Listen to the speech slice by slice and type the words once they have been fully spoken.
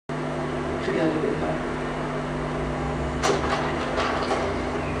together with her.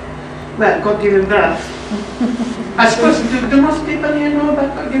 Well, God giving birth. I suppose, do most people here know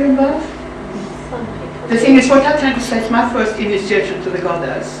about God giving birth? The thing is, what I'm trying to say is my first initiation to the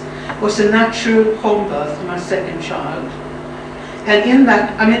goddess was a natural home birth to my second child. And in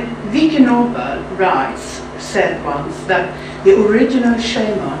that, I mean, Vicky Noble writes, said once, that the original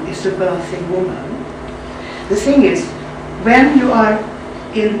shaman is a birthing woman. The thing is, when you are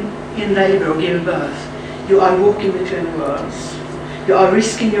in labor or giving birth, you are walking between worlds. You are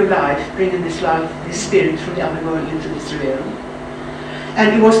risking your life, bringing this life, this spirit from the other world into this realm.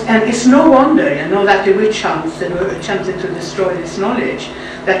 And it's no wonder, you know, that the witch hunts that were attempting to destroy this knowledge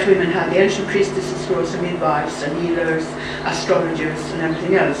that women had, the ancient priestesses were also midwives and healers, astrologers and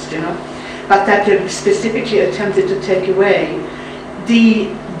everything else, you know. But that they specifically attempted to take away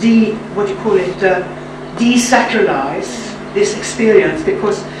desacralize this experience,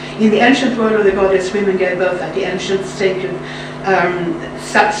 because in the ancient world of the goddess, women gave birth at the ancient sacred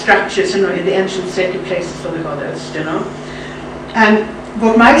structures, you know, in the ancient sacred places for the goddess, you know. And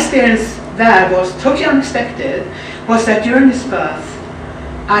what my experience there was totally unexpected was that during this birth,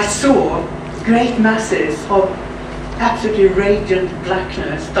 I saw great masses of absolutely radiant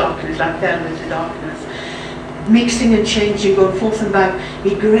blackness, darkness, like velvety darkness, mixing and changing, going forth and back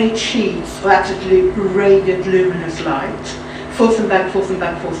with great sheets of absolutely radiant, luminous light, forth and back, forth and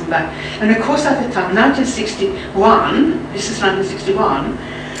back, forth and back. And of course, at the time, 1961, this is 1961,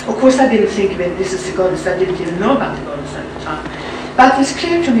 of course I didn't think of it, this is the goddess, I didn't even know about the goddess at the time. But it's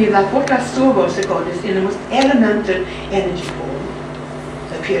clear to me that what I saw was the goddess in the most elemental energy form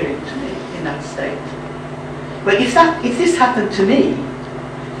appearing to me in that state. But if this happened to me,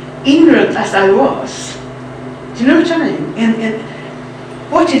 ignorant as I was, do you know what I mean? And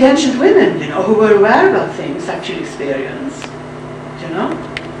what did ancient women, you know, who were aware about things actually experience? Do you know?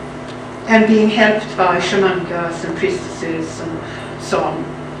 And being helped by shamanicas and priestesses and so on.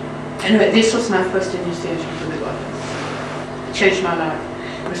 Anyway, this was my first initiation to the goddess. It changed my life.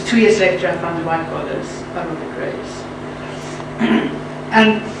 It was 2 years later I found the white goddess by Robert Grace.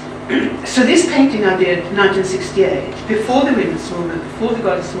 And so this painting I did in 1968, before the women's movement, before the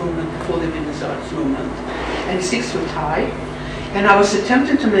goddess movement, before the women's arts movement, and it's 6 foot high. And I was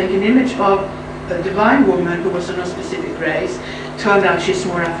attempting to make an image of a divine woman who was of no specific race. Turned out she's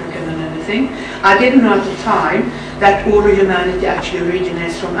more African than anything. I didn't know at the time that all of humanity actually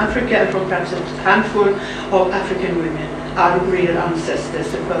originates from Africa, and from perhaps a handful of African women. Our real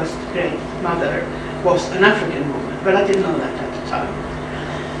ancestors, the first great mother, was an African woman, but I didn't know that at the time.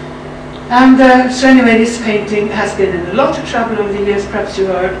 And so anyway, this painting has been in a lot of trouble over the years, perhaps you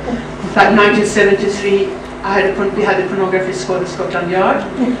heard. Like 1973, we had a pornography squad at Scotland Yard,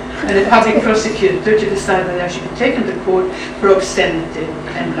 and a public prosecutor to decide whether I should be taken to court for obscenity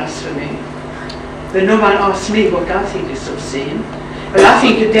and blasphemy. But no one asked me what I think is obscene. Well, I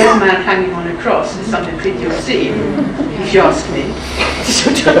think a dead man hanging on a cross is something pretty obscene, if you ask me.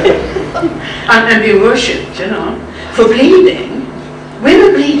 And be worshipped, you know, for bleeding.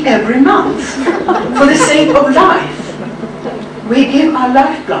 Women bleed every month for the sake of life. We give our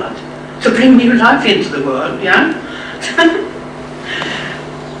lifeblood to bring new life into the world, yeah?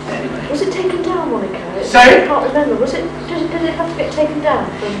 Anyway. Was it taken down, Monica? Sorry? I can't remember. Was it? Did it have to get taken down?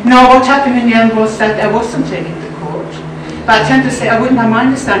 No, what happened in the end was that I wasn't taken to court. But I tend to say I wouldn't have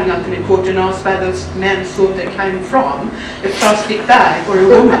minded standing up in the court and asked where those men thought they came from, a plastic bag or a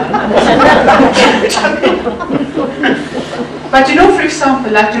woman. But you know, for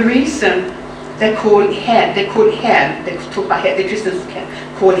example, like the reason they call hell, they talk about hell, the Christians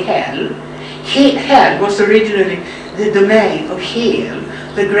call hell. Hell was originally the domain of Hel,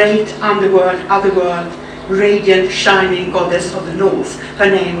 the great underworld, otherworld, radiant, shining goddess of the north. Her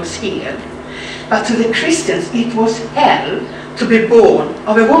name was Hel. But to the Christians, it was hell to be born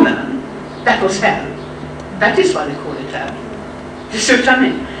of a woman. That was hell. That is why they call it hell. You see what I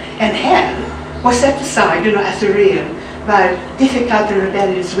mean? And hell was set aside, you know, as a realm where difficult and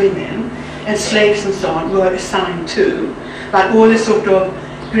rebellious women and slaves and so on were assigned to, but all the sort of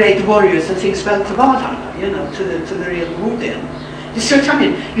great warriors and things went to Valhalla, you know, to the realm of Odin. You see what I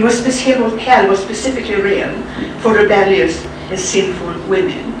mean? It was hell was specifically a realm for rebellious and sinful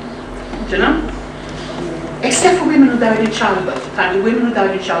women, you know? Except for women who died in childbirth. Apparently, women who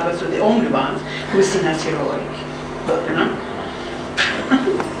died in childbirth were the only ones who were seen as heroic, you know?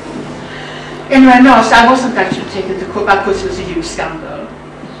 Anyway, no, so I wasn't actually taken to court because it was a huge scandal.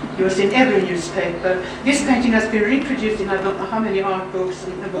 It was in every newspaper. This painting has been reproduced in I don't know how many art books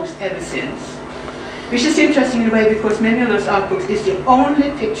and books ever since. Which is interesting in a way because many of those art books is the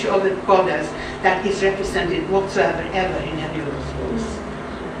only picture of the goddess that is represented whatsoever ever in any of those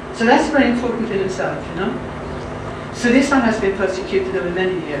books. So that's very important in itself, you know. So this one has been persecuted over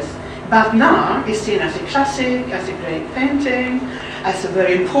many years. But now it's seen as a classic, as a great painting, as a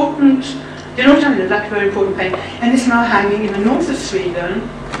very important, you know what I mean, like a very important painting. And it's now hanging in the north of Sweden,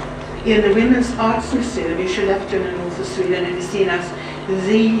 in the Women's Arts Museum in Skellefteå in the north of Sweden, and is seen as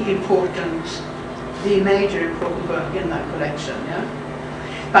the major important work in that collection. Yeah?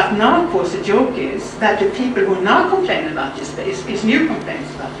 But now, of course, the joke is that the people who now complain about this, is new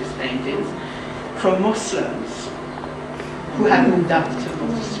complaints about these paintings from Muslims who have moved up to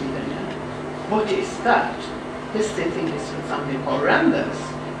north of Sweden. Yeah? What is that? They still think it's something horrendous.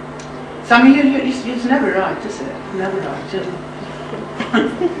 So I mean, it's never right, is it? Never right, you know.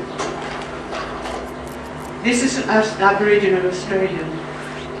 This is Aboriginal Australian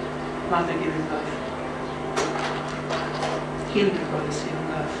mother giving birth. Hindu goddess giving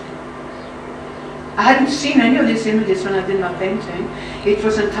birth. I hadn't seen any of these images when I did my painting. It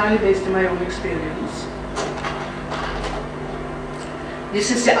was entirely based on my own experience. This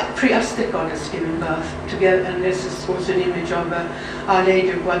is the pre-Aztec goddess giving birth together, and this is also an image of Our Lady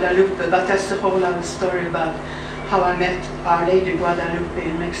of Guadalupe, but that's the whole other story about how I met Our Lady of Guadalupe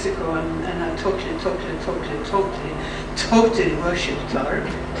in Mexico, and I totally worshipped her.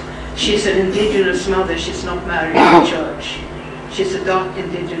 She's an indigenous mother, she's not married in church. She's a dark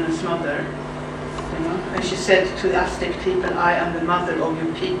indigenous mother. You know? And she said to the Aztec people, I am the mother of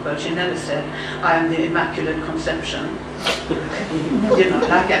your people. She never said, I am the Immaculate Conception. You know,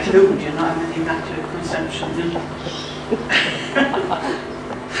 like at Lund, you know, I'm an Immaculate Conception. You know?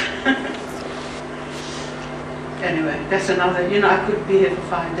 Anyway, that's another, you know, I could be here for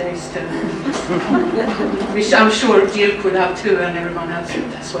 5 days too. Which I'm sure Jill could have too, and everyone else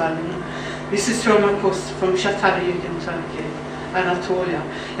would as well. You know? This is from, of course, from Çatalhöyük in Turkey, Anatolia.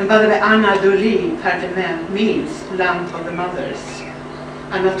 And by the way, Anadolu means land of the mothers.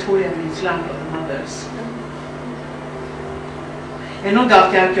 Anatolia means land of the mothers. And no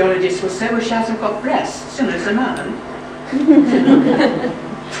doubt the archaeologists will say, well, she hasn't got breasts, you know, as a man.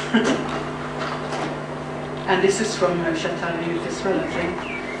 And this is from Çatalhöyük as well, I think.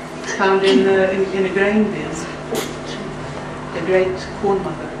 Found in a grain bin. The great corn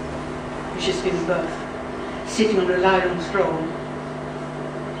mother, which is giving birth, sitting on a lion's throne.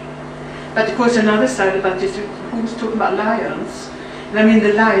 But of course another side about this, who's talking about lions? And I mean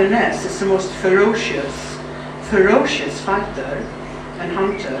the lioness is the most ferocious fighter and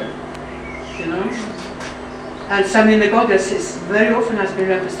hunter, you know. And so I mean the goddess is very often has been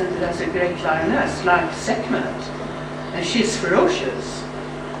represented as a great lioness, like Sekhmet, and she's ferocious.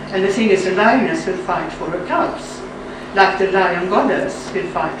 And the thing is, the lioness will fight for her cubs, like the lion goddess will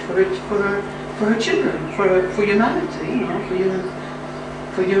fight for her children, for humanity, you know,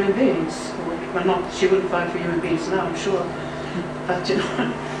 for human beings. Well, not she wouldn't fight for human beings now, I'm sure, but you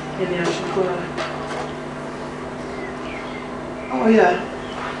know, in the ancient world. Oh yeah.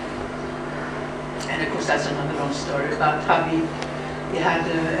 And of course that's another long story about how we had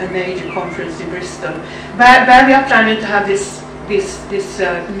a major conference in Bristol where we are planning to have this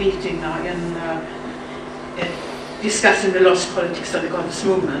meeting now in discussing the lost politics of the goddess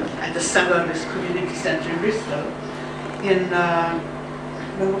movement at the Suburbs Community Centre in Bristol in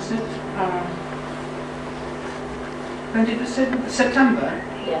when was it? When did we say? September.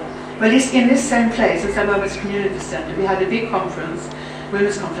 Yeah. Well, it's in this same place, the Suburbs Community Centre. We had a big conference,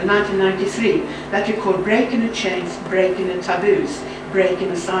 Women's Conference, 1993, that we called Breaking the Chains, Breaking the Taboos, Breaking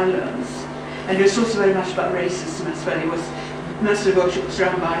the Silence. And it was also very much about racism as well. It was, most of the workshop was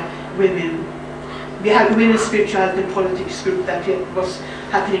run by women. We had a women's spirituality and politics group that was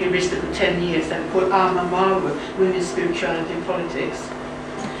happening in Bristol for 10 years that we called Alma Mater, Women's Spirituality and Politics.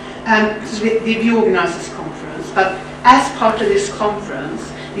 And so we organised this conference, but as part of this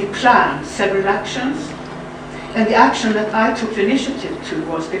conference, we planned several actions. And the action that I took the initiative to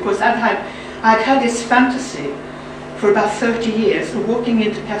was because I'd had this fantasy for about 30 years of walking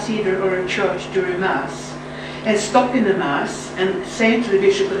into a cathedral or a church during Mass and stopping the Mass and saying to the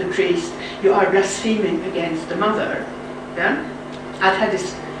bishop or the priest, you are blaspheming against the mother. Yeah? I'd had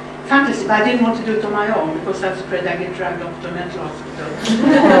this fantasy, but I didn't want to do it on my own because I was afraid I'd get dragged off to a mental hospital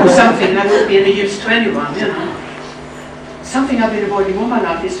or something that would be any use to anyone, you know. Something I've been avoiding all my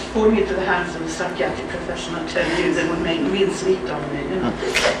life is falling into the hands of a psychiatric professional, I tell you, that would make mincemeat of me, you know.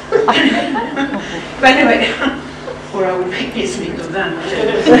 But anyway, or I would make mincemeat of them.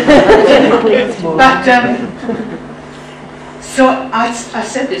 But, so I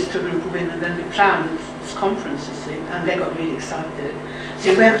said this to a group of women, then we planned this conference, you see, and they got really excited. So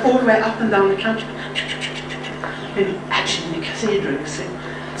we went all the way up and down the country, and actually in the cathedral, you see.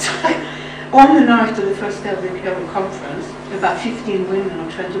 So On the night of the first ever conference, about 15 women or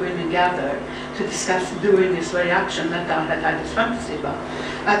 20 women gathered to discuss doing this very action that I had had this fantasy about.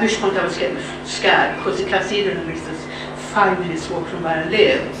 At which point I was getting scared because the cathedral in Bristol is 5 minutes walk from where I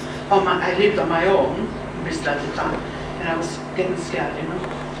live. I lived on my own in Bristol at the time, and I was getting scared, you know.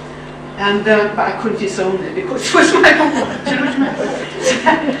 And but I couldn't disown it because it was my own. Do you know what I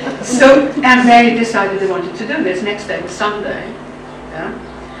mean? So, and they decided they wanted to do this. Next day was Sunday. Yeah.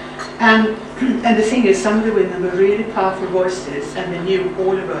 And the thing is, some of the women were really powerful voices, and they knew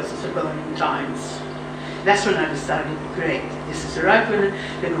all the verses of Burning Times. That's when I decided, great, this is the right women.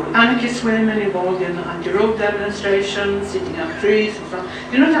 There were anarchist women involved in anti-road demonstrations, sitting up trees and so on.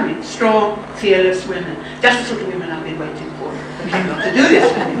 You know what I mean? Strong, fearless women. That's the sort of women I've been waiting for people to do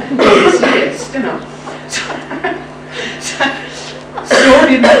this for these years, you know. So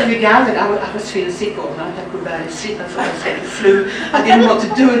we gathered. I was feeling sick all night. I could barely sleep. I thought I was getting flu. I didn't want to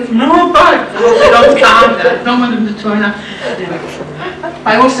do it. No, but I hope they don't come. I don't want them to turn up. Anyway.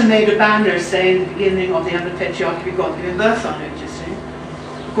 I also made a banner saying at the beginning of the end of patriarchy we got giving birth on it, you see.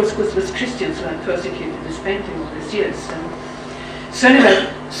 Because it was Christians who had persecuted this painting all these years. So anyway,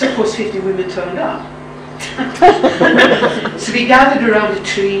 of course 50 women turned up. So we gathered around the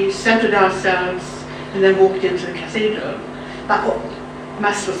tree, centered ourselves, and then walked into the cathedral. But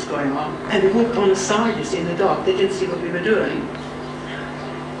mass was going on, and we walked on the side, you see, in the dark. They didn't see what we were doing.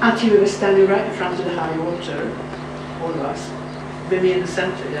 Until we were standing right in front of the high altar, all of us. With me in the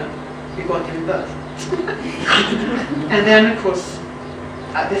center, yeah. We got giving birth. And then, of course,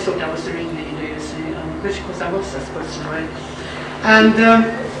 they thought I was the ringleader, you see, which of course I was, I suppose, in a way.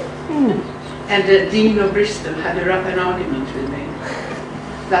 And the Dean of Bristol had an argument with me.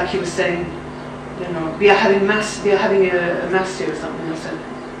 Like he was saying, you know, we are having a mass here or something. I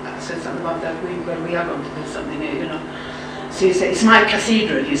said something about that. We are going to do something here, you know. So he said, it's my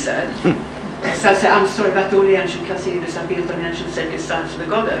cathedral, he said. So I said, I'm sorry, but all the ancient cathedrals are built on ancient sacred sites of the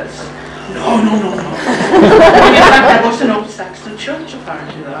goddess. No. In fact, there was an old Saxon church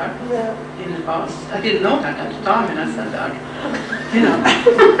apparently there in the past. I didn't know that at the time when I said that. You know.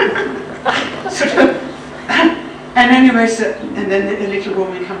 And anyway, and then a little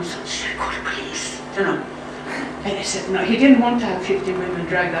woman comes and said, call the police, you know. And he said, no, he didn't want to have 50 women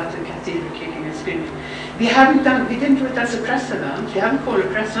dragged out to the cathedral kicking and screaming. We didn't do it as a precedent. We haven't called a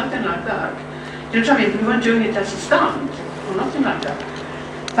press, nothing like that. Do you know what I mean? We weren't doing it as a stunt, or nothing like that.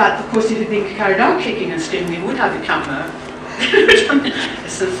 But of course, if it had been carried out kicking and screaming, we would have a camera. A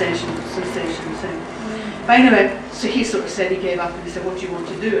sensation thing. But anyway, so he sort of said, he gave up and he said, what do you want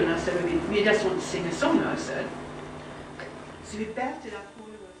to do? And I said, well, we just want to sing a song, I said. So we belted up all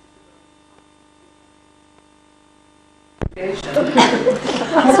of us.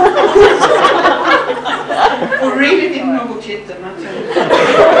 We really didn't know what hit them, I tell you.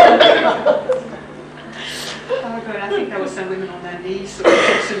 Oh God, I think there were some women on their knees or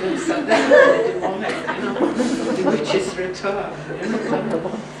something like that. They didn't want it, you know. The witch's return, you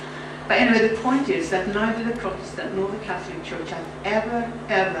know. But anyway, the point is that neither the Protestant nor the Catholic Church have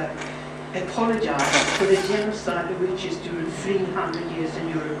ever apologized for the genocide of witches during 300 years in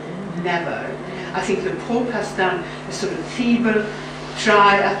Europe. Never. I think the Pope has done a sort of feeble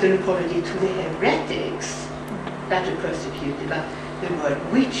try at an apology to the heretics that are persecuted, but the word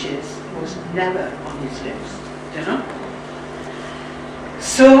witches was never on his lips, you know?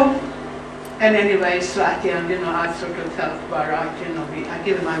 So, and anyway, so at the end, you know, I sort of felt quite right, you know, I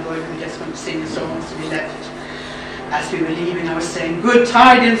gave him my word, we just want to sing a song, so we left. As we were leaving, I was saying, good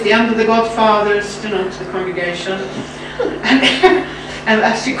tidings, the end of the Godfathers, you know, to the congregation. And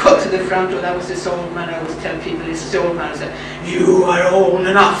as we got to the front door, there was this old man. I always tell people, this old man said, you are old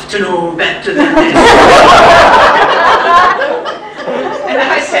enough to know better than this. And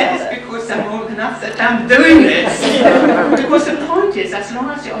I said this because I'm old enough that I'm doing this. Because the point is, as long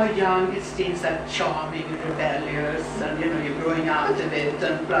as you are young, it seems that charming and rebellious, and you know, you're growing out of it,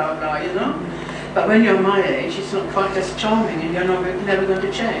 and blah, blah, you know. But when you're my age, it's not quite as charming, and you're never going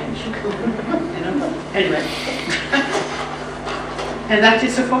to change. You know? Anyway. And that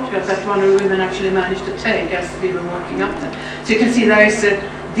is a photograph that one of the women actually managed to take as we were walking up there. So you can see there is a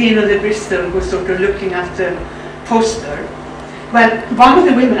Dean of the Bristol who was sort of looking at the poster. Well, one of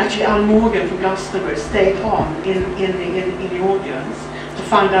the women, actually Anne Morgan from Glastonbury, stayed on in the audience to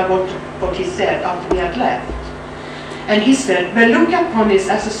find out what he said after we had left. And he said, well, look upon this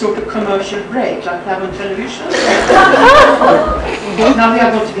as a sort of commercial break, like we have on television. Now we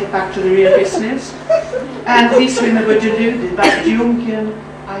are going to get back to the real business. And these women were deluded by Jungian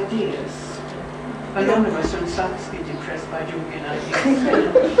ideas. Well, none of us on South Speed impressed by Jungian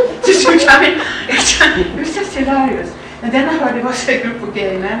ideas. It was just hilarious. And then I heard there was a group of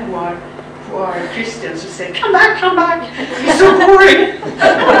gay men who who are Christians who say, come back, it's so boring.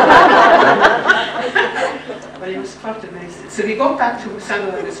 But it was quite amazing. So we got back to San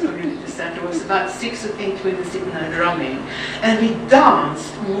Marcos Community Center. There was about 6 or 8 women sitting there drumming. And we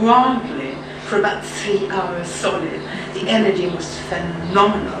danced wildly for about 3 hours solid. The energy was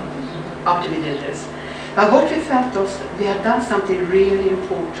phenomenal after we did this. But what we felt was we had done something really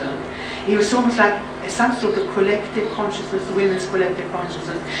important. It was almost like some sort of collective consciousness, women's collective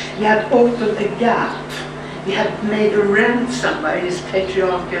consciousness. We had opened a gap. We had made a rent somewhere in this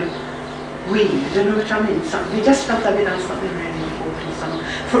patriarchal weave. You know what I mean? We just felt that we done something really important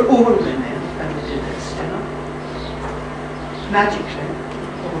for all women when we did this, you know? Magically,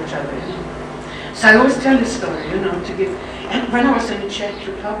 or whatever, you know? So I always tell this story, you know, to give. And when I was in the Czech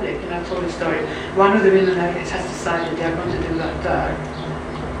Republic, and I told the story, one of the women has decided they are going to do that there,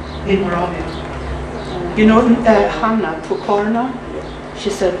 in Moravia. You know, Hanna Pokorna, she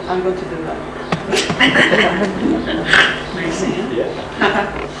said, I'm going to do that. Amazing, yeah?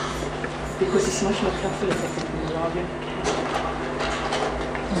 Because it's much more Catholic in Moravia.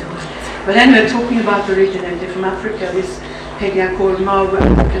 But anyway, talking about originating from Africa, this pagan called Mawa,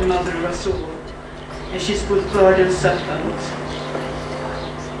 African mother of us all. And she's called bird and serpent.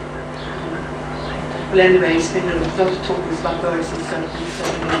 Well, anyway, it's been a lot of talking about birds and serpents, so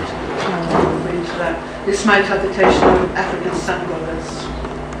we need to go into that. This is my interpretation of African sun goddess.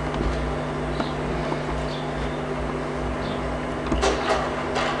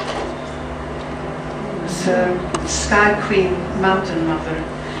 So, Sky Queen Mountain Mother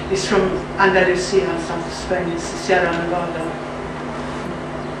is from Andalusia, south of Spain, it's Sierra Nevada.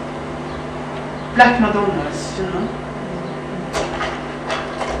 Black Madonnas, you know.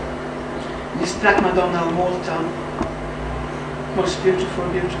 This Black Madonna of Malta, most beautiful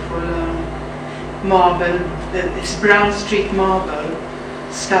marble, it's brown streak marble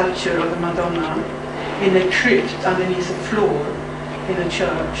sculpture of the Madonna in a crypt underneath a floor in a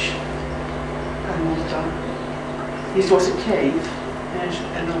church in Malta. This was a cave,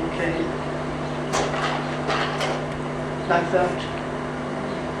 an old cave, like that.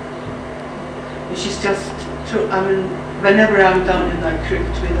 And she's just, whenever I'm down in that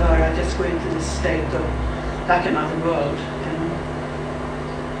crypt with her, I just go into this state of like another world, you know.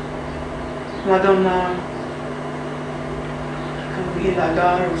 Madonna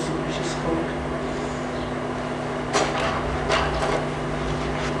Ilagar or something she's called.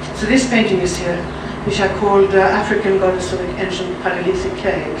 So this painting is here, which I called African Goddess of the Ancient Paleolithic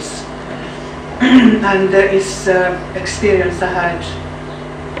Caves. And there is experience I had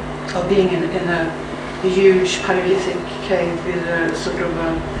of being in a huge Paleolithic cave with sort of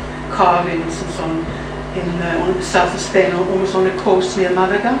carvings and so on on the south of Spain, almost on the coast near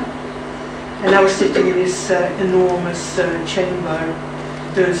Malaga. And I was sitting in this enormous chamber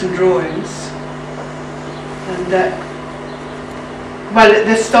doing some drawings. And well,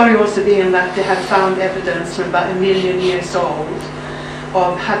 the story also being that they had found evidence from about 1 million years old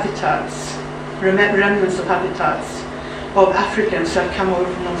of habitats, remnants of habitats of Africans who had come over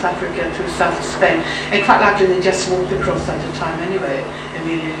from North Africa to the south of Spain. And quite likely they just walked across at the time anyway, 1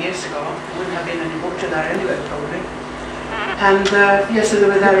 million years ago. There wouldn't have been any water there anyway, probably. And yes, so they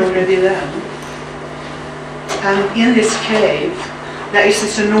were there already then. And in this cave, there is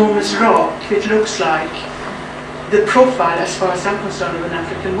this enormous rock which looks like the profile, as far as I'm concerned, of an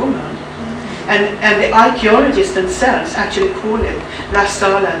African woman. And the archaeologists themselves actually call it La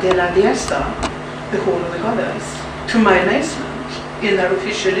Sala de la Diosa, the Hall of the Goddess, to my amazement, in their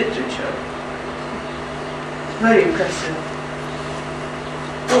official literature. Very impressive.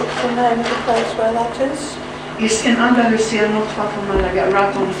 What's the name of the place where that is? It's in Andalusia, not far from Malaga,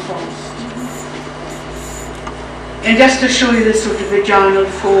 right on the coast. And just to show you the sort of vaginal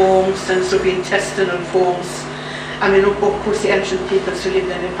forms and sort of intestinal forms, I mean, of course, the ancient peoples who lived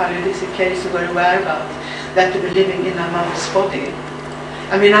in the Paleolithic caves were aware about that they were living in a mother's body.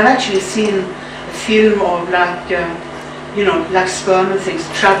 I mean, I've actually seen a film of like, you know, like sperm and things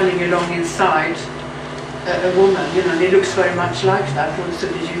traveling along inside a woman, you know, and it looks very much like that, also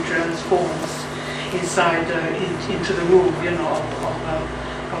the uterus forms inside, into the womb, you know, of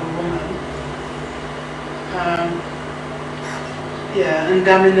a woman. Yeah, and I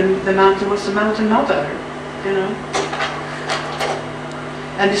mean, the mountain was the mountain mother, you know.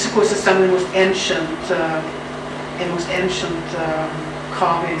 And this, of course, is some of the most ancient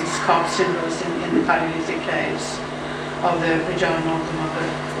carvings, carved symbols in the Paleolithic caves of the vagina of the mother.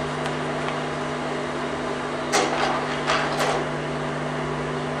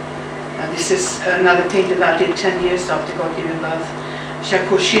 And this is another painting that I did 10 years after God giving birth.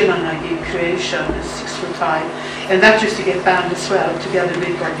 Creation is 6 foot high, and that used to get banned as well, together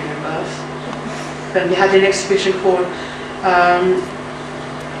with God giving birth. when we had an exhibition called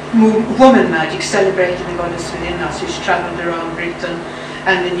Woman Magic, celebrating the goddess within us, which travelled around Britain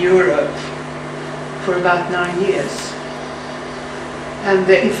and in Europe for about 9 years. And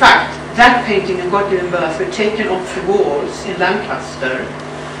in fact, that painting and God Given Birth were taken off the walls in Lancaster,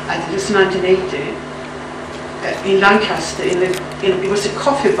 and it was 1980. In Lancaster, it was a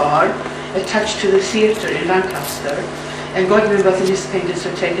coffee bar attached to the theatre in Lancaster, and God Given Birth and his paintings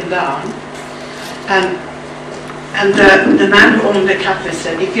were taken down. And the man who owned the cafe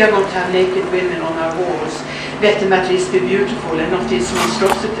said, if you are going to have naked women on our walls, let them at least be beautiful and not these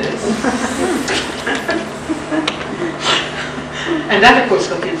monstrosities. And that, of course,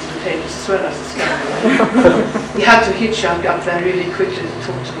 got into the papers as well as a scandal. He had to hitchhike up there really quickly to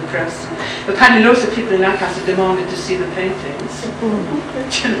talk to the press. But apparently loads of people in Lancaster demanded to see the paintings.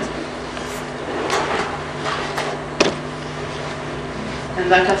 And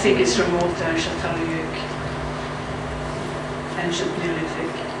like I think it's from Malta and Châteauneuf, ancient Neolithic.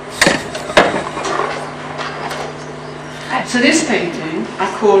 So this painting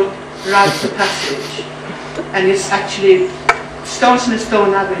I call Rites of Passage, and it's actually Stone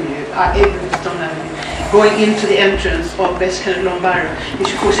Avenue, Stone Avenue, going into the entrance of West Kennett Lombard,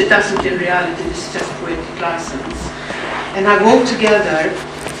 which of course it doesn't in reality, this is just a poetic license. And I wove together,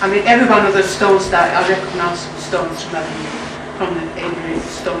 I mean every one of the stones that I recognize stones from the Avery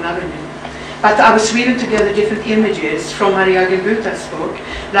Stone Avenue. But I was weaving together different images from Maria Gilbuta's book,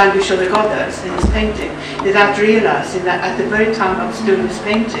 Language of the Goddess, in this painting, without realizing that at the very time I was doing this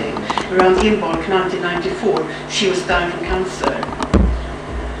painting, around Imbolc 1994, she was dying from cancer.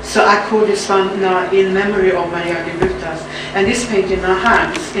 So I call this one now in memory of Maria Gilbuta's, and this painting now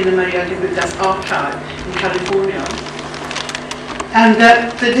hangs in the Maria Gilbuta's archive in California. And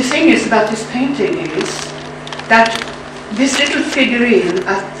the thing is about this painting is that this little figurine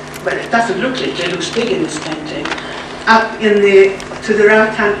well, it doesn't look like it looks big in this painting. Up in to the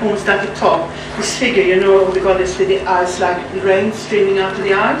right hand, almost at the top, this figure, you know, the goddess with the eyes like rain streaming out of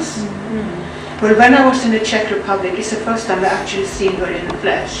the eyes. Mm-hmm. Well, when I was in the Czech Republic, it's the first time I actually seen her in the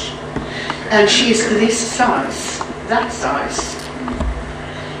flesh. And she is this size, that size.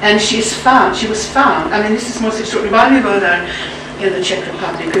 And she was found, I mean, this is most extraordinary. While we were there in the Czech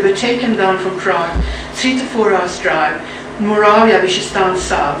Republic, we were taken down from Prague, 3 to 4 hours drive, Moravia, which is down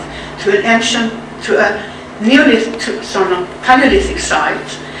south, to a Paleolithic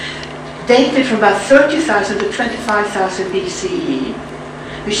site, dated from about 30,000 to 25,000 BCE,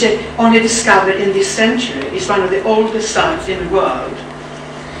 which they only discovered in this century. It's one of the oldest sites in the world,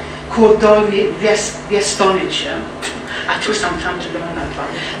 called Dolny Viestonice. I took some time to learn that one.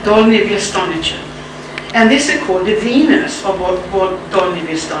 Dolny Viestonice. And this is called the Venus of Dolny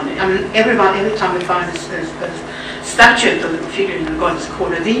Viestonice. I mean, every time we find a statue of the figure in the goddess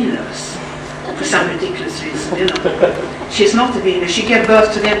called a Venus, for some ridiculous reason, you know. She's not a Venus. She gave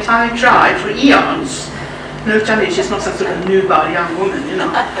birth to the entire tribe for eons. No, I mean, she's not some sort of nubile young woman, you know,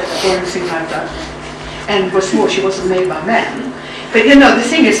 or anything like that. And what's more, she wasn't made by men. But you know, the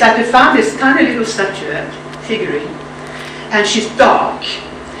thing is that we found this tiny little statuette figurine, and she's dark.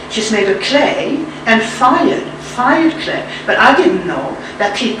 She's made of clay and fired clay. But I didn't know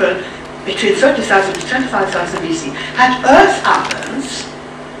that people between 30,000 to 25,000 BC had earth ovens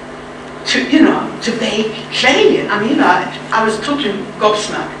to, you know, to bake clay in. I mean, I was totally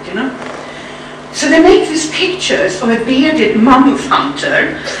gobsmacked, you know. So they make these pictures of a bearded mammoth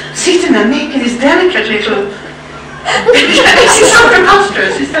hunter sitting there making this delicate little. It's so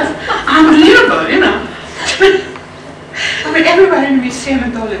preposterous. It's just unbelievable, you know. I mean, everywhere in the museum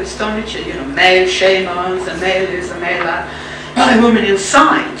in Dolly Viestonice, you know, male shamans and male this and male that. Not a woman in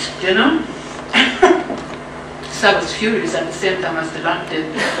sight, you know. So I was furious at the same time as delighted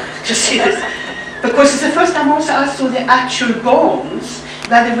to see this. Because it's the first time also I saw the actual bones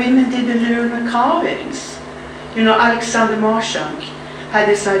where the women did the lunar carvings. You know, Alexander Marchand had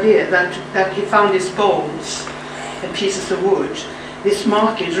this idea that he found these bones and pieces of wood, these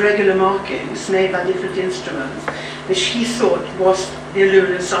markings, regular markings made by different instruments, which he thought was the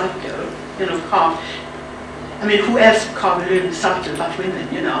lunar cycle, you know, carved. I mean, who else carved a lunar cycle but women,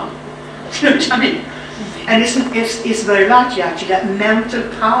 you know? You know what I mean? And it's very likely actually that mental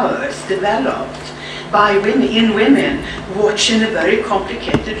powers developed by women, in women, watching a very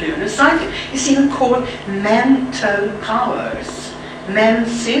complicated lunar cycle. It's even called mental powers.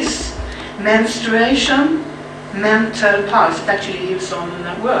 Menses, menstruation, mental powers. It actually lives on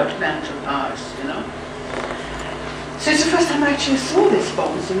the word, mental powers, you know. So it's the first time I actually saw these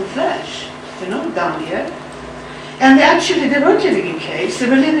bones in the flesh, you know, down here. And they weren't living in caves, they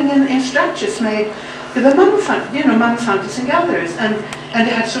were living in structures made, they were mammoth hunters and gatherers, and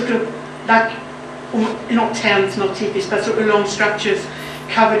they had sort of like not tents, not teepees, but sort of long structures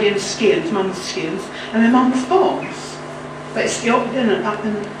covered in skins, mammoth skins, and then mammoth bones. But it's the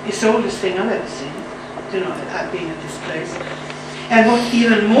it's the oldest thing I've ever seen, being at this place. And what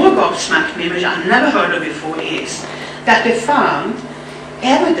even more gobsmacked me, which I never heard of before, is that they found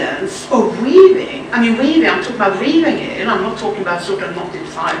evidence of weaving. I mean, weaving, I'm talking about weaving it, and I'm not talking about sort of knotted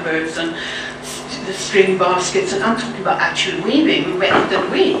fibres and the string baskets, and I'm talking about actual weaving, weft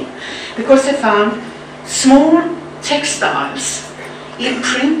and weave. Because they found small textiles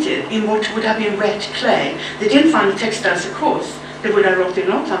imprinted in what would have been wet clay. They didn't find the textiles, of course, they would have rotted a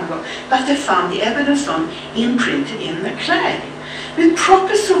long time ago, but they found the evidence on imprinted in the clay. With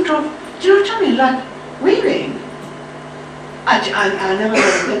proper sort of, do you know what I mean, like weaving. I never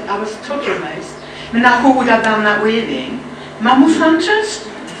heard of it. I was totally amazed. I mean, now who would have done that weaving? Mammoth hunters?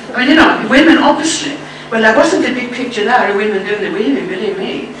 I mean, women obviously. Well, there wasn't a big picture there of women doing the weaving, believe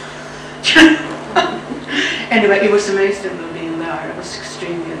me. Anyway, it was amazing them being there. It was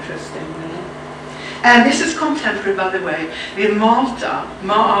extremely interesting, And this is contemporary, by the way, with Malta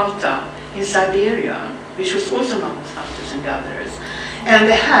in Siberia, which was also mammoth hunters and gatherers. And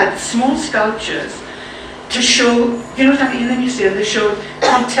they had small sculptures to show, you know what I mean, in the museum they showed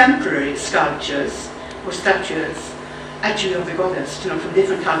contemporary sculptures or statues, actually of the goddess, from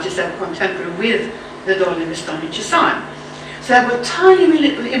different cultures that were contemporary with the doll in the stone each sign. So there were tiny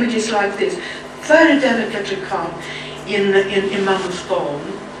little images like this, very delicately carved in mammoth bone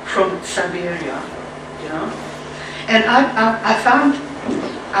from Siberia, And I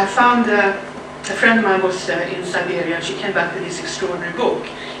found a friend of mine was in Siberia, and she came back with this extraordinary book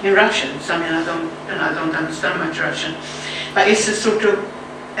in Russian. So I mean, I don't understand much Russian, but it's a sort of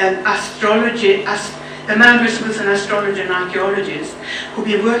astrology. A man who was an astrologer and archaeologist who'd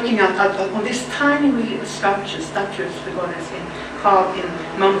been working on this tiny little statues of the goddess carved in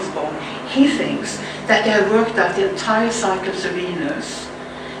mammoth bone. He thinks that they have worked out the entire cycles of Venus,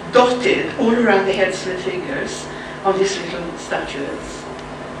 dotted all around the heads of the figures of these little statues.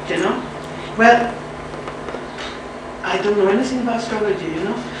 Well, I don't know anything about astrology,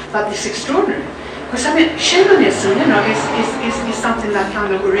 but it's extraordinary. Because I mean, shamanism, is something that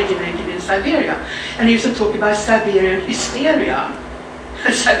kind of originated in Siberia. And he used to talk about Siberian hysteria.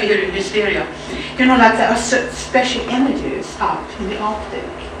 Siberian hysteria. Like there are special images up in the Arctic.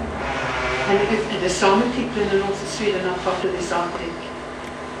 And the Sami people in the north of Sweden are part of this Arctic.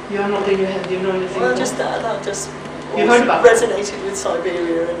 You're nodding your head, do you know anything Well, about just that just resonated with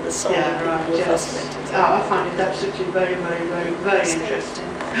Siberia and the Sami people were fascinated. I find it absolutely very, very, very, very interesting.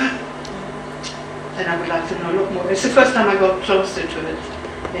 And I would like to know a lot more. It's the first time I got closer to it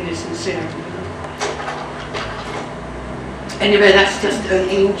in this museum. Anyway, that's just an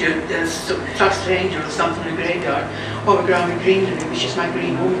angel, a cluster angel or something in a graveyard, overgrown with greenery, which is my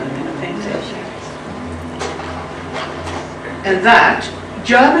green woman in a painting. And that,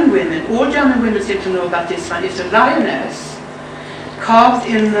 German women, all German women seem to know about this one. It's a lioness carved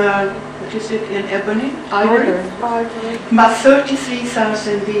in, what is it, in ebony? Ivory? About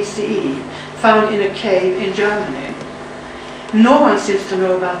 33,000 BCE, found in a cave in Germany. No one seems to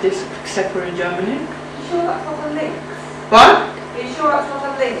know about this except for in Germany. Are you sure that's not a lynx? What? Are you sure that's not a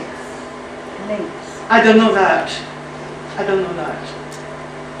lynx? Lynx. I don't know that. I don't know that.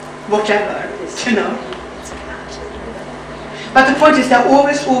 Whatever, But the point is they're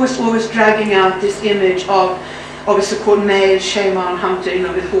always dragging out this image of a so-called male shaman hunter,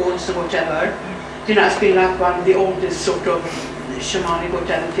 with horns or whatever. As being like one of the oldest sort of shamanic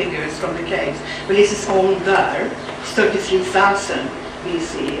whatever figures from the caves. Well, this is all there. It's 33,000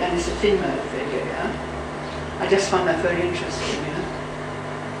 BC, and it's a female figure, I just found that very interesting,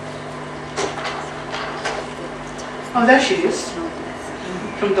 Oh, there she is,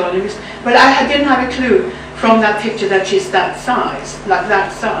 from Dolly. Well, I didn't have a clue from that picture that she's that size, like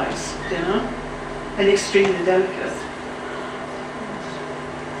that size, and extremely delicate.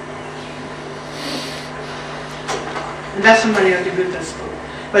 And that's from Maria de Buddha's book.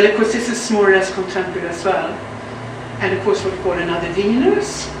 Well, of course, this is more or less contemporary as well. And of course, what we call another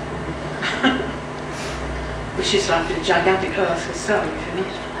Venus, which is like the gigantic Earth herself,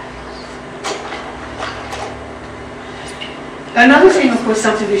 Another thing, of course,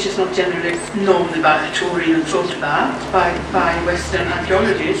 something which is not generally known about at all, even thought about by Western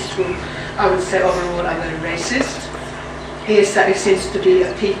archaeologists, who I would say overall are very racist, is that it seems to be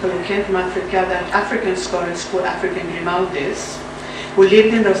a people who came from Africa, that African scholars called African Grimaldis, who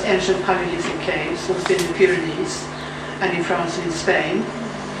lived in those ancient Paleolithic caves, also in the Pyrenees, and in France and in Spain,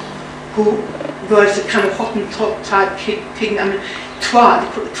 who were a kind of Hottentot type pygmy,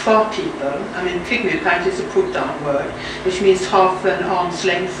 twa people. I mean, pygmy apparently is a put-down word, which means half an arm's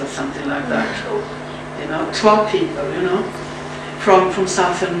length or something like that. you know, 12 people, you know, from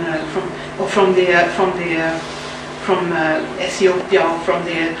southern, from Ethiopia, from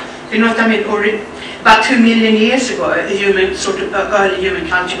the, you know what I mean, or about 2 million years ago, a human, sort of early human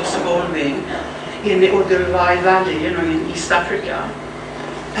culture was evolving in the Oduruwai Valley, you know, in East Africa.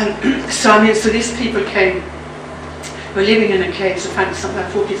 And so, I mean, so these people were living in a cave, so something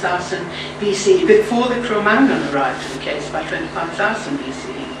like 40,000 BCE, before the Cro-Magnon arrived to the caves by 25,000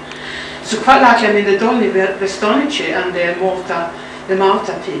 BCE. So quite likely, I mean, the Dolny, the Stonici and the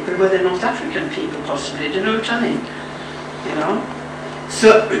Malta people were the North African people, possibly, do you know what I mean? You know?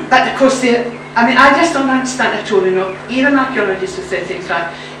 So, but of course, I mean, I just don't understand at all, you know, even archaeologists will say things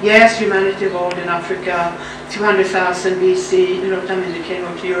like, yes, humanity evolved in Africa, 200,000 BC, you know what I mean, they came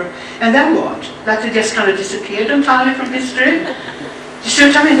over to Europe, and then what? That it just kind of disappeared entirely from history? You see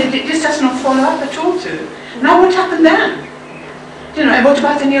what I mean? This does not follow up at all to. Now what happened then? You know, and what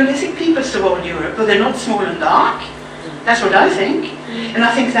about the Neolithic peoples of old Europe? Were they not small and dark? That's what I think. And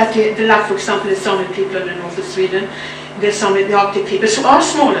I think that like, for example, the Sami people in the north of Sweden, the Arctic peoples who are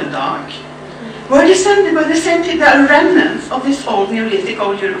small and dark, were the same people, they are remnants of this old Neolithic,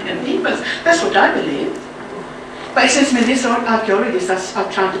 old European peoples. That's what I believe. But it seems to me these archaeologists are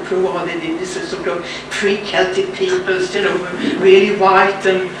trying to prove all this sort of pre-Celtic peoples, you know, really white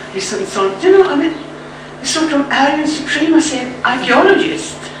and this and so on. You know, I mean, the sort of Aryan supremacy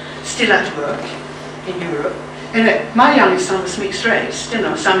archaeologists still at work in Europe. And my youngest son was mixed race, you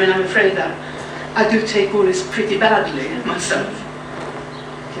know, so I mean, I'm afraid that I do take all this pretty badly myself,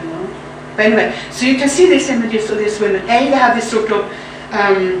 you know. But anyway, so you can see these images of these women. They have this sort of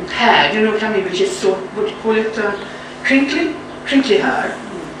hair, you know what I mean, which is sort, what do you call it, crinkly hair,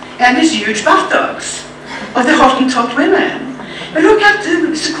 and these huge buttocks of the Hottentot women. But look at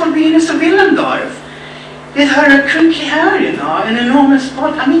the Cornwall of Willendorf, with her crinkly hair, you know, and enormous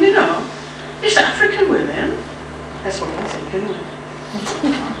body. I mean, you know, these African women. That's what I think, anyway.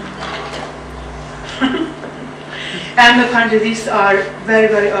 And apparently these are very,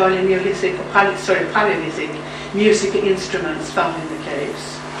 very early Neolithic, Paleolithic musical instruments found in the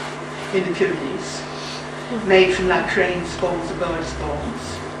caves, in the Pyrenees, made from like cranes' bones or birds'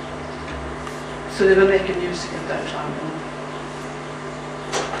 bones. So they were making music at that time.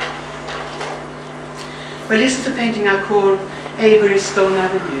 Well, this is a painting I call Avery Stone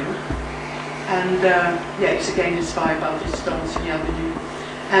Avenue. And yeah, it's again inspired by the stones in the avenue.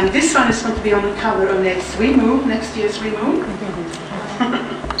 And this one is going to be on the cover of next year's Remove,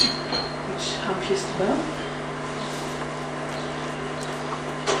 which I'm pleased about.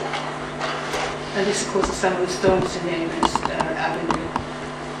 And this, of course, is some of the stones in the Avery's avenue.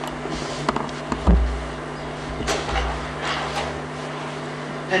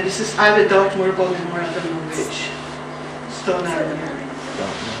 And this is either Dartmoor or Bodmin, I don't know which. Stone Avenue.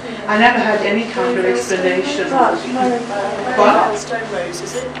 I never had any kind of explanation. Stone Rose,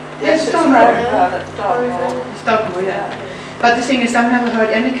 is it? Yes, Stone Rose. Dartmoor, yeah. But the thing is, I've never heard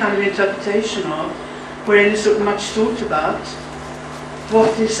any kind of interpretation of, or any sort of much thought about,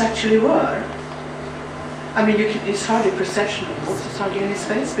 what these actually were. I mean, it's hardly processional, there's hardly any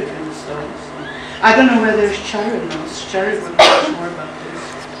space between the stones. I don't know whether it's Sharon knows. Sharon would know much more about this.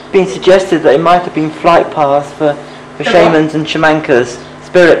 It's been suggested that it might have been flight paths for shamans and shamankas,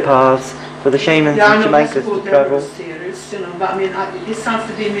 spirit paths for the shamans and shamankas to travel. Theories, you know, but I mean, it sounds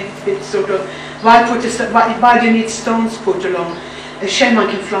to be a bit sort of, why do you need stones put along? A shaman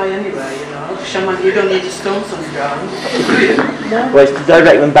can fly anywhere, you know. Shaman, you don't need the stones on the ground. Well, it's to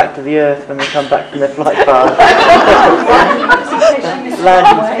direct them back to the earth when they come back from their flight path.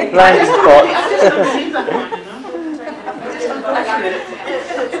 landing spot.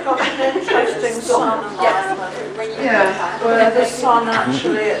 It's got an interesting sun alignment. Yeah. Where the sun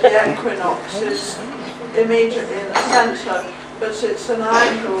actually at the equinox is immediately in the centre, but it's an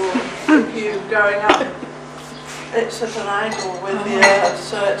angle with you going up. It's at an angle with the earth,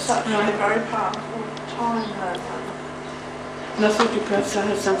 so it's actually a very powerful time there. And I thought you perhaps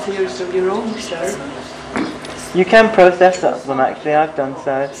had some theories of your own, sir. You can process up them, actually. I've done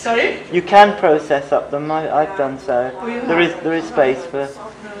so. Sorry? You can process up them. I've done so. Oh, you There have? is space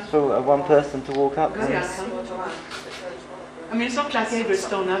for one person to walk up them. I mean, it's not like Avery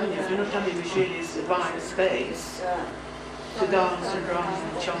Stone Avenue, you know what I mean, which really is a wide space to dance and run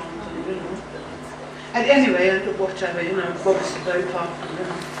and chant and, you know. And anyway, whatever, you know, obviously very powerful, you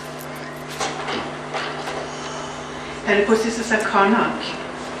know. And of course, this is a Karnak,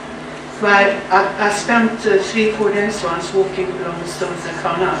 where I spent 3-4 days once walking along the stones in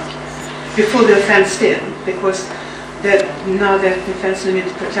Karnak before they were fenced in, because now they're defensive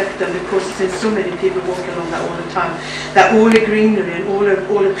to protect them because there's so many people walking along that all the time. That all the greenery and all the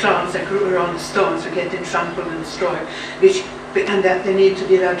plants that grew around the stones are getting trampled and destroyed, and that they need to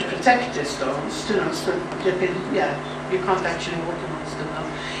be there to protect the stones. You know, so they've been, you can't actually walk amongst them now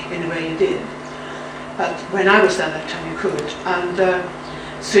in the way you did. But when I was there that time, you could. And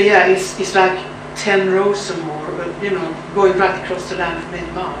so it's like 10 rows or more, but, you know, going right across the land for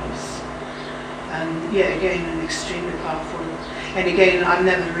many miles. And again, an extremely powerful. And again, I've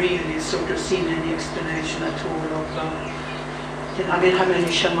never really sort of seen any explanation at all of, you know, I mean, how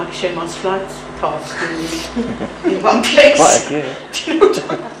many shamans flights passed in one place? Quite a few.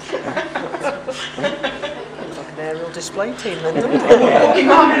 Like an aerial display team then, doesn't it? Walking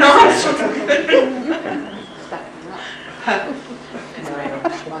on and on, sort of.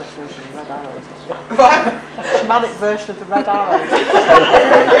 What? Shamanic version of the red arrow.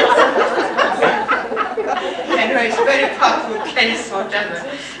 Anyway, it's a very powerful case, whatever.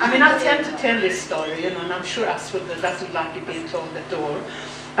 I mean, I tend to tell this story, you know, and I'm sure Asford doesn't like it being told at all.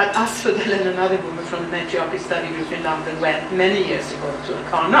 But Asford and another woman from the matriarchal study group in London went many years ago to a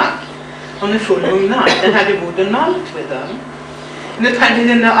Karnak on a full moon night and had a wooden mallet with them. And apparently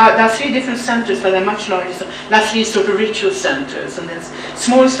there are 3 different centres, but they're much larger. Like 3 sort of ritual centres, and there's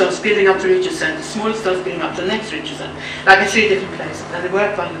small stones building up the ritual centre, small stones building up the next ritual centre, like at 3 different places. And they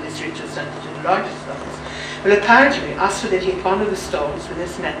work one of these ritual centres to the largest stones. Well, apparently, Asford had hit one of the stones with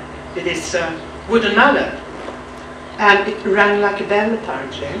this wooden mallet, and it rang like a bell,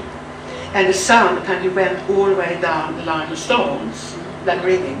 apparently. And the sound apparently went all the way down the line of stones, like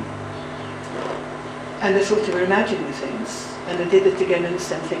ringing. And they thought they were imagining things. And they did it again and the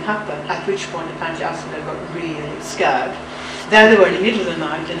same thing happened, at which point apparently Asford got really scared. There they were in the middle of the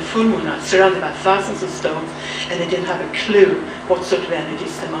night, in a full moon night, surrounded by thousands of stones, and they didn't have a clue what sort of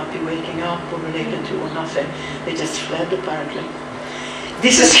energies they might be waking up or related to or nothing. They just fled, apparently.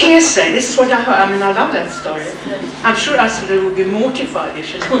 This is hearsay. This is what I heard. I mean, I love that story. I'm sure Asford would be mortified if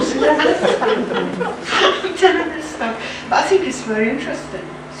she knows it. I'm telling this stuff. But I think it's very interesting.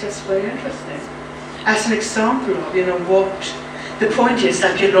 It's just very interesting. As an example of, you know, what the point is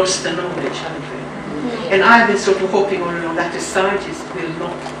that we lost the knowledge, haven't we? And I've been sort of hoping all along that the scientists will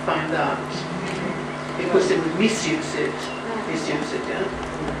not find out because they will misuse it, yeah?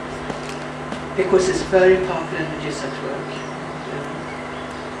 Because it's very powerful energies at work.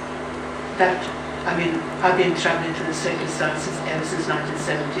 That, I mean, I've been traveling to the sacred sciences ever since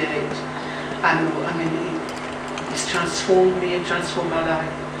 1978. I mean, it's transformed me, it transformed my life.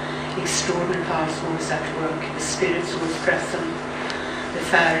 Extraordinary powers always at work. The spirit's always present. The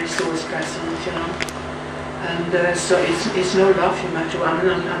fairies always present, you know. And so it's no laughing matter. I mean,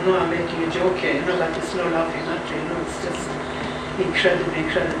 I know I'm making a joke here, you know, but it's no laughing matter, you know. It's just incredibly,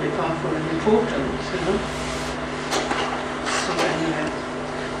 incredibly powerful and important, you know. So anyway.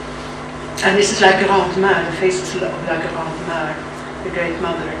 And this is like Grande Mère, the faces of La Grande Mère, the Great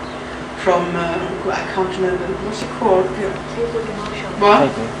Mother, from, I can't remember, what's it called? What?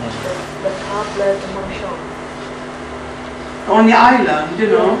 The Table de Manchon. On the island, you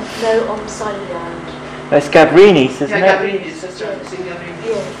know? No, on the side of the island. It's Gabrini's, isn't it? Gabrini's, that's right, it's in Gabrini's.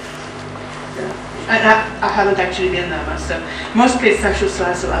 Yeah. And I haven't actually been there myself. Most places I should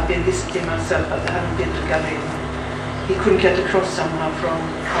say, so I've been visiting myself, but I haven't been to Gabrini. He couldn't get across somehow from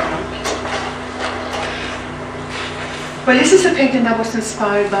Cornwall. Well, this is a painting that was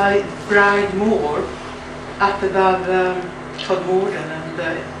inspired by Bride Moor up above Todmorden and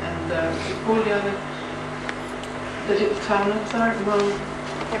all the other, the little town up there,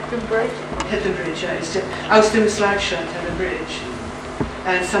 Hepburn Bridge. Hepburn Bridge, yeah. I was doing a slideshow at Hepburn Bridge,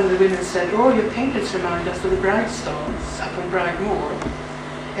 and some of the women said, "Oh, your paintings remind us of the Bride Stones up on Bride Moor."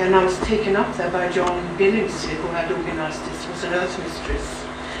 And I was taken up there by John Billingsley, who had organised this. It was an Earth Mysteries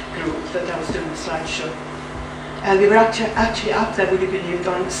group that I was doing a slideshow. And we were actually up there, would you believe,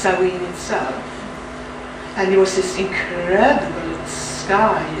 on Samhain itself. And there was this incredible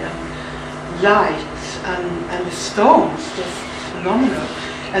sky and light and the stones, just phenomenal.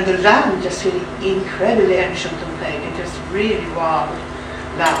 And the land just really incredibly ancient and pagan, just really wild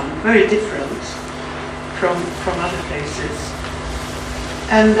land, very different from other places.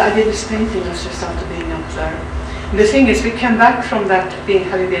 And I did this painting as a result of being up there. And the thing is, we came back from that,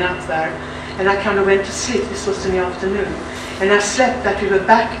 having been up there, and I kind of went to sleep. This was in the afternoon. And I slept that we were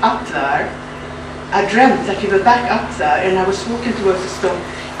back up there. I dreamt that we were back up there, and I was walking towards the stone,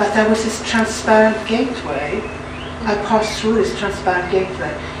 but there was this transparent gateway. I passed through this transparent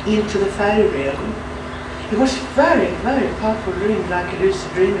gateway into the fairy realm. It was very, very powerful dream, like a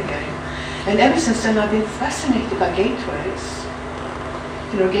lucid dream again. And ever since then I've been fascinated by gateways.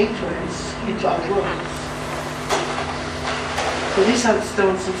 You know, gateways into our worlds. So these are the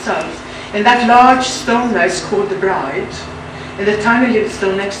stones themselves. And that large stone there is called the bride, and the tiny little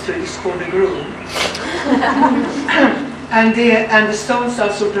stone next to it is called the groom. and the stones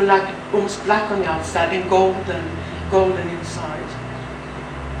are sort of like almost black on the outside and golden inside.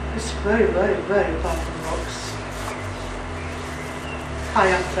 It's very, very, very powerful rocks.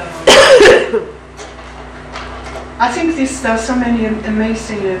 High up there. I think there are so many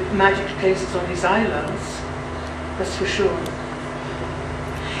amazing magic places on these islands. That's for sure.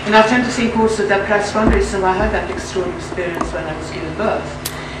 And I tend to think also that perhaps one reason why I had that extraordinary experience when I was giving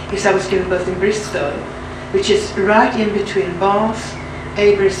birth is I was giving birth in Bristol, which is right in between Bath,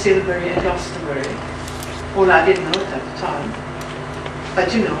 Avebury, Silbury and Glastonbury. All I didn't know it at the time.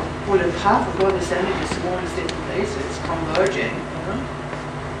 But you know, all of half of God's energies in all these different places converging. You know?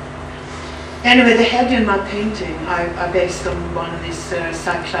 Anyway, the head in my painting I based on one of these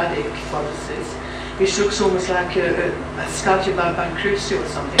Cycladic goddesses, which looks almost like a sculpture by Crusoe or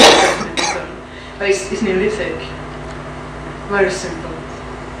something. But it's Neolithic. Very simple.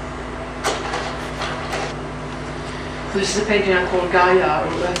 This is a painting I call Gaia,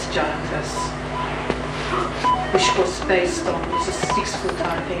 or Earth Giantess, which was based on, it's a 6-foot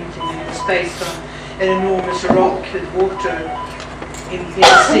high painting, and it was based on an enormous rock with water in the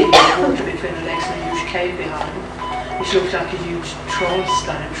sea, water between the legs and a huge cave behind, which looked like a huge troll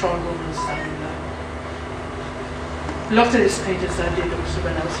woman standing there. A lot of these paintings I did also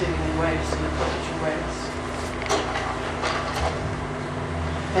when I was living in Wales, in a cottage in Wales.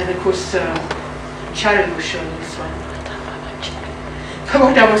 And of course, Sharon was showing this one. But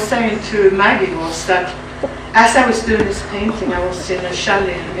what I was saying to Maggie was that as I was doing this painting, I was in a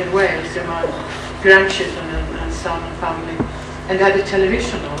chalet in Wales with my grandchildren and son and family, and they had a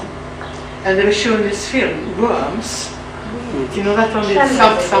television on, and they were showing this film, Worms. You know that one with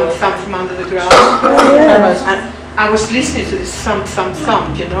thump from under the ground? And I was listening to this thump,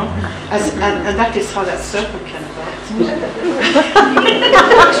 you know, and that is how that serpent came about.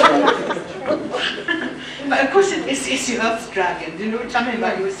 But of course it's the Earth Dragon, you know what I mean?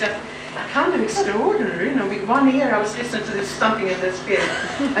 But it was just kind of extraordinary, you know. With one ear I was listening to this thumping in this film,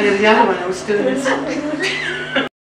 and in the other one I was doing this.